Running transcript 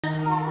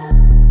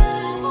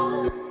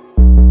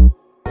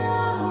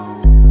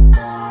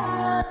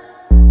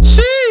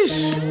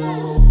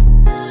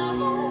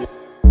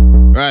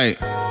Right.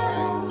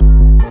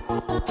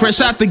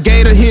 Fresh out the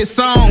gate, a hit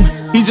song.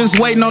 He just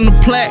waiting on the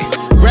plaque.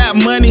 Rap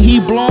money, he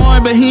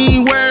blowing, but he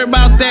ain't worried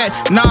about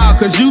that. Nah,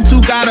 cause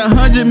YouTube got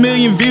 100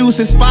 million views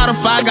and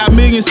Spotify got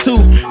millions too.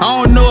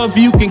 I don't know if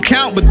you can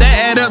count, but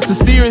that add up to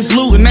serious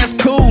loot, and that's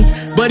cool.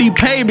 But he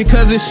paid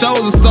because his shows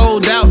are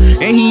sold out,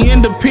 and he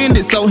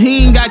independent, so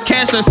he ain't got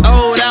cash that's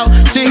owed out.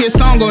 Shit, his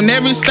song on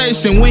every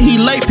station. When he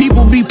late,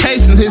 people be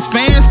patient. His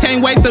fans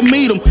can't wait to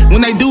meet him.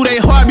 When they do, they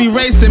heart be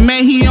racing.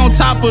 Man, he on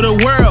top of the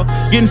world,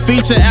 getting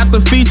feature after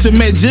feature.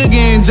 Met Jigga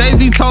and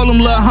Jay-Z, told him,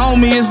 "Lil'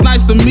 homie, it's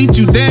nice to meet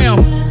you." Damn,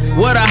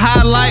 what a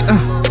highlight.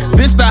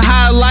 This the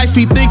high life.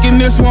 He thinking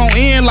this won't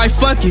end. Like,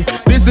 fuck it,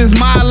 this is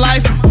my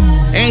life.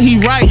 And he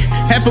right,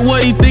 half of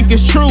what he think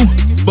is true.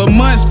 But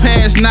months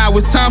pass now,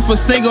 it's time for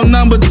single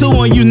number 2,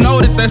 and you know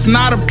that that's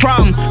not a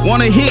problem.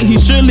 Want a hit, he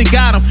surely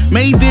got him.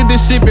 Man, he did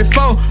this shit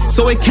before,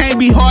 so it can't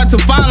be hard to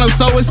find him,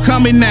 so it's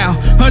coming now.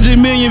 100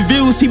 million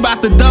views, he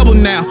about to double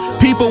now.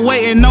 People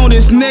waiting on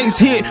this next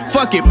hit,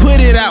 fuck it, put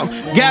it out.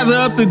 Gather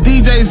up the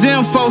DJ's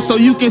info so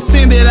you can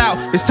send it out.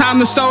 It's time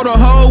to show the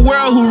whole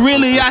world who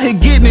really out here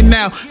getting it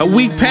now. A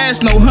week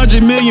past, no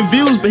 100 million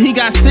views, but he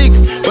got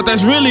 6, but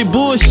that's really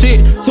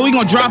bullshit. So he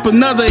gonna drop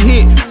another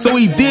hit, so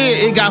he did,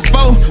 it got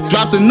 4,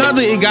 dropped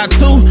another, it got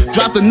 2,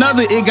 dropped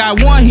another, it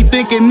got 1. He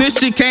thinking this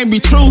shit can't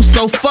be true,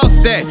 so fuck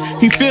that.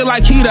 He feel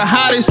like he the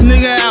hottest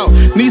nigga out,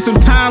 need some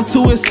time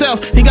to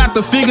himself. He got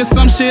to figure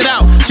some shit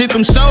out. Shit,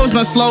 them shows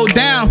done slowed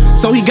down,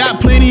 so he got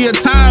plenty of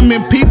time,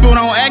 and people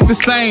don't act the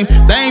same.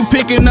 They ain't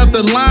picking up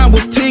the line.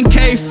 Was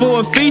 10K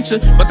for a feature,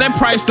 but that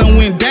price done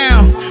went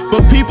down.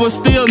 But people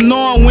still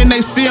know him when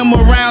they see him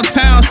around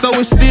town, so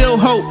it's still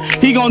hope.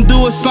 He gon'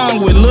 do a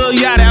song with Lil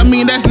Yachty. I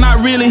mean, that's not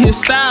really his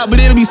style, but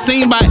it'll be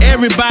seen by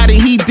everybody.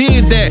 He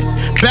did that.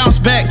 Bounce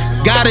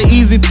back, got an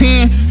easy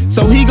 10,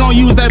 so he gon'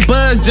 use that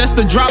buzz just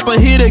to drop a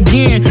hit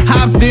again.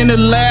 Hopped in the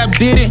lab,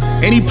 did it,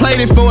 and he played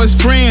it for his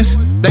friends.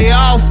 They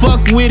all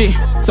fuck with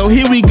it, so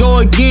here we go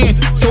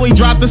again. So he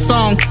dropped the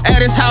song,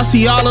 at his house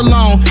he all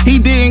alone. He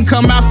didn't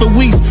come out for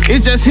weeks,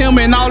 it's just him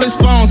and all his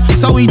phones.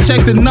 So he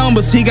checked the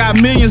numbers, he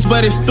got millions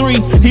but it's 3.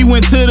 He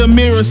went to the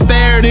mirror,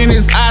 stared in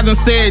his eyes and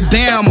said,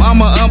 "Damn,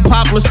 I'm an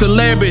unpopular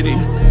celebrity."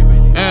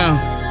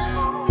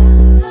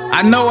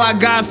 I know I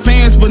got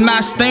fans but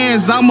not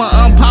stands, I'm an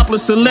unpopular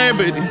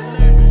celebrity.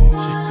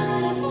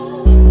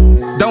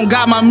 Don't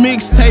got my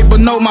mixtape but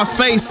know my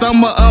face,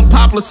 I'm an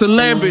unpopular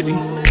celebrity.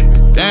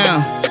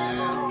 Damn.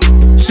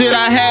 Shit,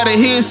 I had a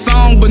hit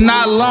song but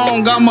not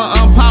long, I'm an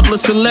unpopular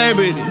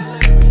celebrity.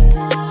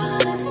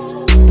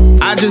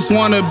 I just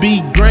wanna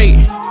be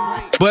great,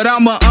 but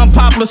I'm an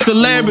unpopular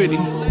celebrity.